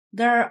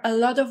There are a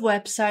lot of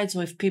websites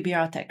with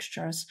PBR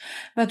textures,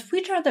 but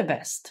which are the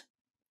best?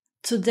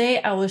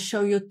 Today I will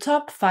show you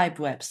top 5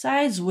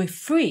 websites with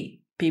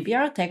free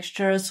PBR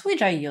textures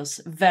which I use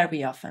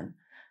very often.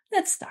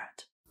 Let's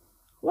start.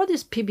 What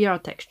is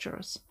PBR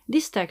textures?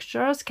 These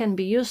textures can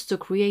be used to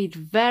create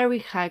very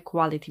high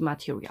quality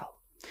material.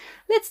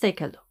 Let's take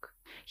a look.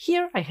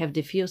 Here I have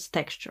diffuse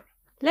texture.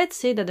 Let's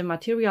say that the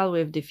material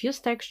with diffuse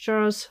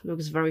textures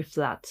looks very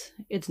flat.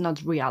 It's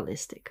not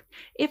realistic.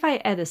 If I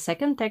add a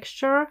second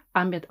texture,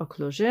 ambient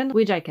occlusion,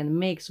 which I can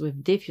mix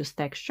with diffuse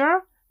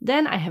texture,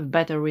 then I have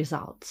better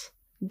results.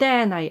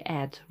 Then I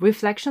add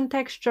reflection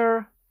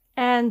texture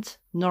and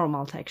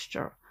normal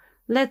texture.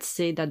 Let's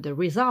say that the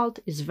result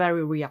is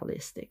very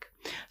realistic.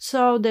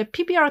 So the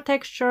PBR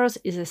textures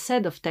is a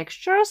set of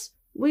textures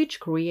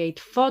which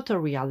create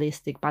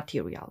photorealistic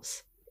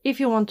materials. If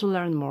you want to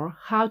learn more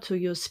how to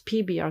use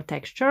PBR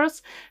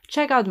textures,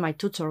 check out my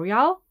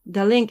tutorial.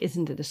 The link is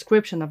in the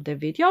description of the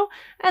video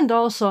and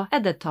also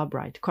at the top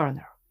right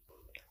corner.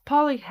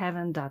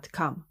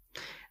 PolyHaven.com.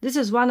 This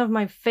is one of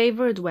my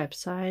favorite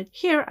websites.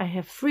 Here I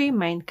have 3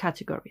 main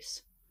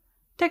categories: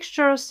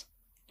 textures,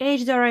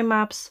 HDRI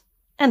maps,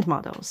 and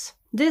models.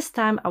 This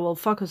time I will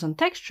focus on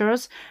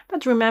textures,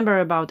 but remember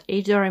about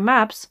HDRI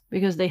maps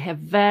because they have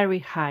very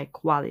high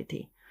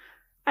quality.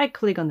 I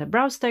click on the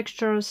Browse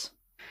Textures,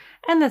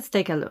 and let's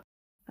take a look.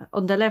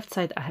 On the left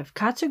side I have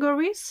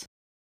categories.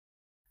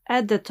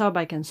 At the top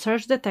I can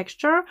search the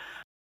texture,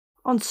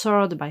 on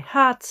sort by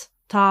hat,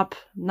 top,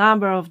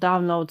 number of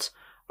downloads,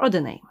 or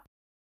the name.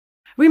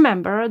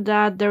 Remember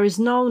that there is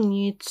no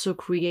need to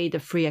create a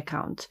free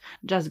account.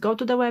 Just go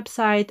to the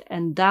website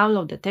and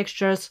download the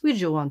textures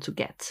which you want to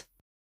get.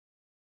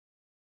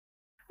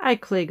 I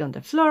click on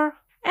the floor,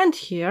 and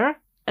here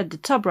at the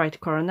top right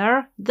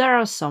corner there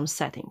are some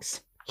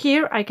settings.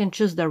 Here I can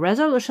choose the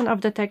resolution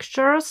of the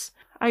textures.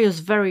 I use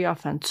very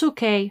often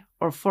 2K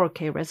or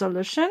 4K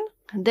resolution.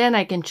 Then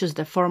I can choose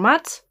the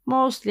format.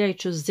 Mostly I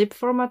choose zip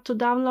format to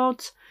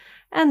download.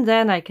 And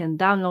then I can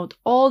download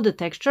all the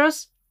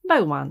textures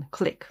by one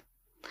click.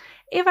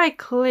 If I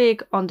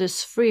click on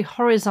these 3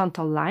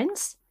 horizontal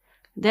lines,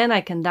 then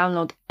I can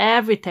download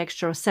every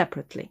texture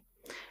separately.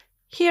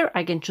 Here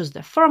I can choose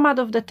the format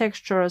of the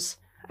textures.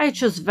 I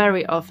choose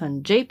very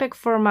often JPEG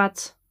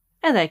format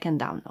and I can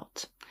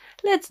download.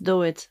 Let's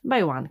do it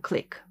by one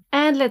click.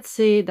 And let's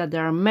see that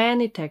there are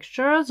many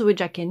textures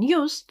which I can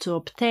use to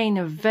obtain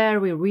a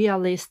very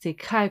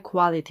realistic, high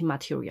quality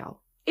material.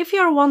 If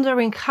you're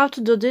wondering how to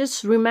do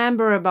this,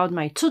 remember about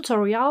my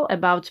tutorial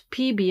about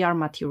PBR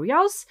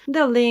materials.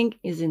 The link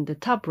is in the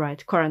top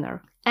right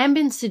corner.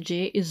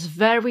 AmbientCG is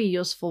very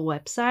useful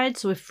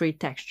website with free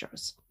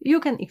textures.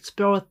 You can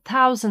explore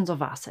thousands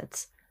of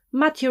assets,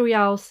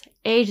 materials,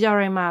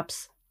 HDRI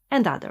maps,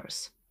 and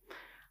others.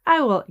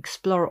 I will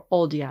explore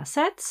all the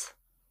assets.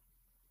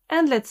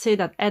 And let's say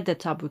that at the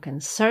top we can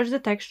search the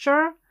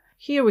texture.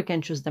 Here we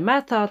can choose the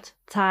method,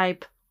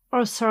 type,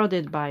 or sort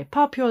it by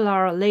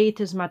popular,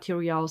 latest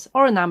materials,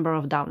 or number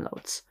of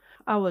downloads.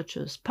 I will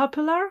choose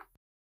popular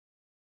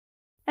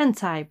and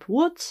type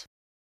wood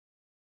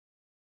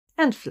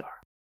and floor.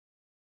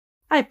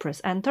 I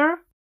press enter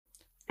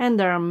and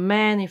there are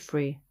many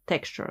free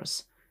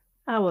textures.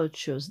 I will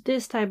choose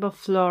this type of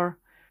floor,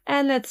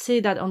 and let's see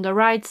that on the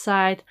right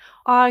side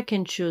I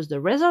can choose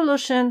the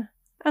resolution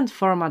and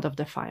format of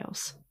the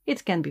files.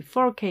 It can be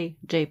 4K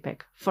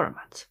JPEG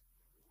format.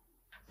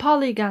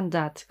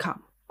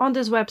 Poliigon.com. On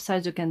this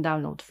website you can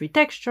download free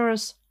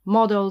textures,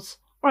 models,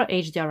 or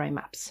HDRI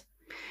maps.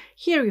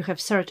 Here you have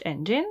search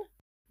engine,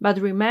 but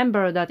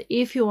remember that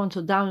if you want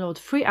to download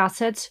free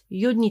assets,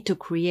 you need to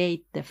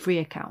create the free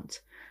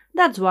account.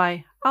 That's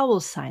why I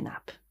will sign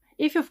up.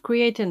 If you've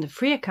created the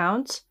free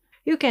account,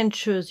 you can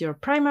choose your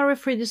primary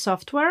 3D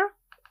software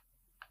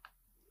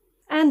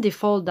and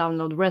default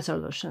download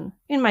resolution.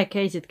 In my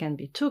case it can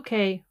be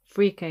 2K,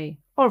 3K,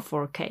 or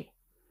 4K.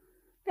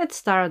 Let's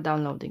start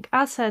downloading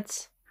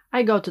assets.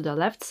 I go to the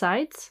left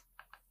side.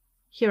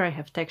 Here I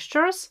have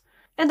textures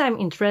and I'm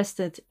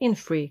interested in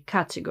free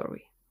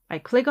category. I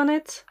click on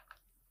it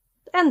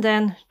and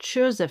then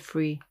choose a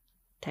free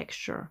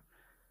texture.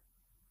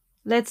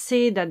 Let's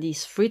see that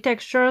these free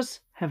textures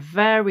have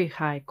very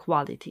high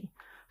quality.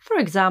 For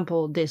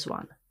example, this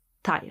one,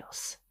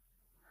 tiles.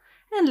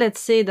 And let's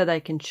say that I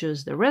can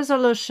choose the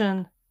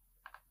resolution.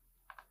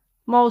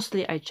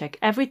 Mostly I check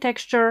every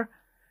texture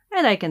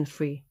and I can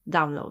free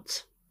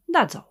downloads.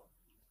 That's all.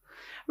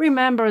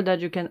 Remember that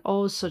you can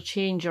also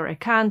change your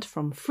account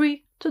from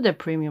free to the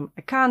premium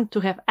account to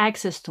have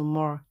access to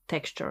more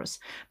textures.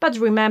 But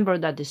remember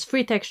that these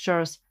free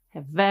textures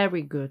have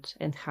very good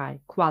and high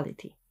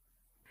quality.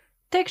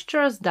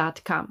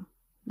 Textures.com.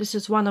 This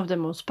is one of the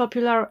most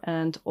popular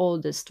and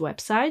oldest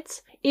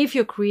websites. If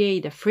you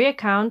create a free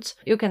account,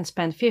 you can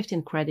spend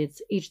 15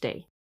 credits each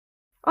day.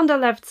 On the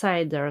left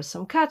side there are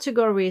some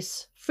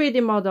categories,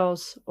 3D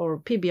models or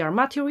PBR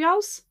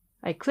materials.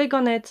 I click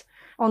on it.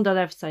 On the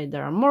left side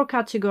there are more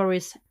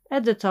categories.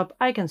 At the top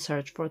I can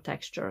search for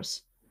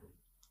textures.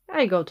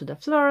 I go to the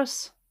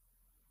floors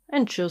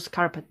and choose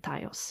carpet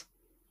tiles.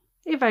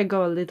 If I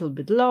go a little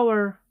bit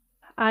lower,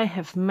 I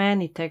have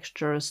many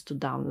textures to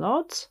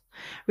download.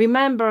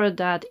 Remember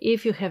that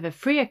if you have a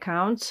free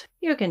account,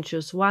 you can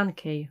choose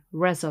 1K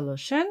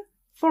resolution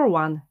for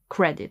 1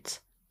 credit.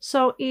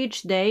 So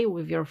each day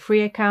with your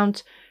free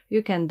account,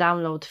 you can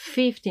download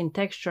 15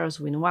 textures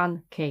with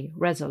 1K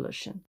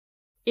resolution.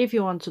 If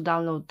you want to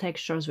download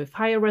textures with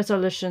higher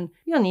resolution,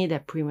 you need a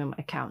premium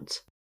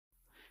account.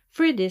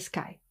 3D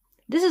Sky.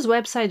 This is a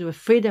website with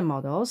 3D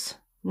models,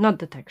 not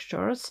the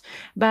textures,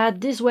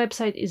 but this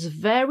website is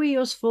very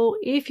useful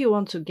if you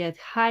want to get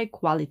high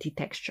quality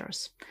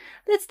textures.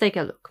 Let's take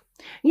a look.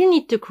 You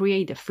need to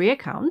create a free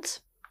account.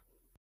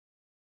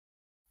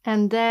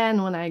 And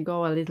then when I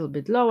go a little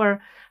bit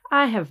lower,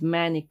 I have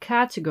many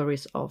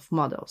categories of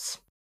models.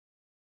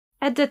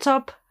 At the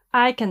top,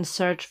 I can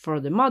search for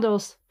the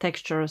models,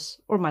 textures,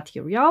 or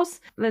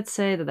materials. Let's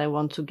say that I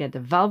want to get a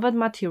velvet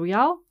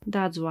material.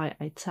 That's why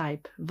I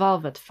type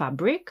velvet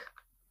fabric.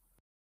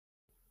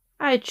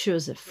 I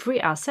choose a free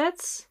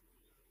assets,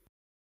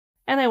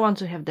 and I want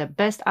to have the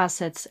best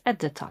assets at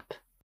the top.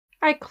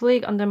 I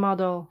click on the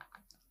model.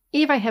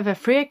 If I have a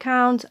free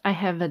account, I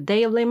have a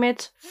day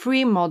limit,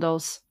 3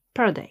 models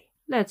per day.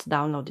 Let's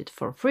download it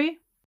for free.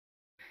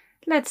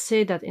 Let's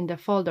see that in the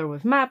folder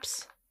with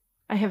maps,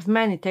 I have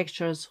many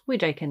textures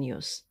which I can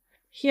use.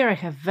 Here I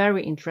have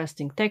very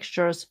interesting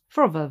textures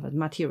for velvet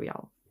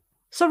material.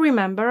 So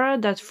remember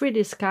that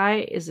 3D Sky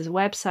is a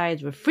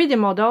website with 3D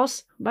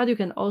models, but you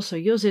can also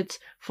use it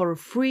for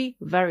free,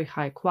 very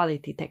high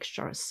quality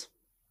textures.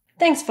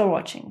 Thanks for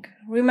watching.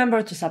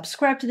 Remember to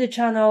subscribe to the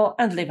channel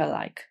and leave a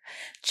like.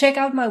 Check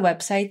out my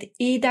website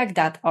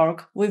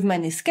educk.org with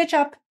many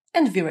SketchUp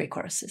and V-Ray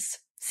courses.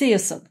 See you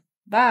soon.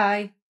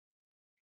 Bye!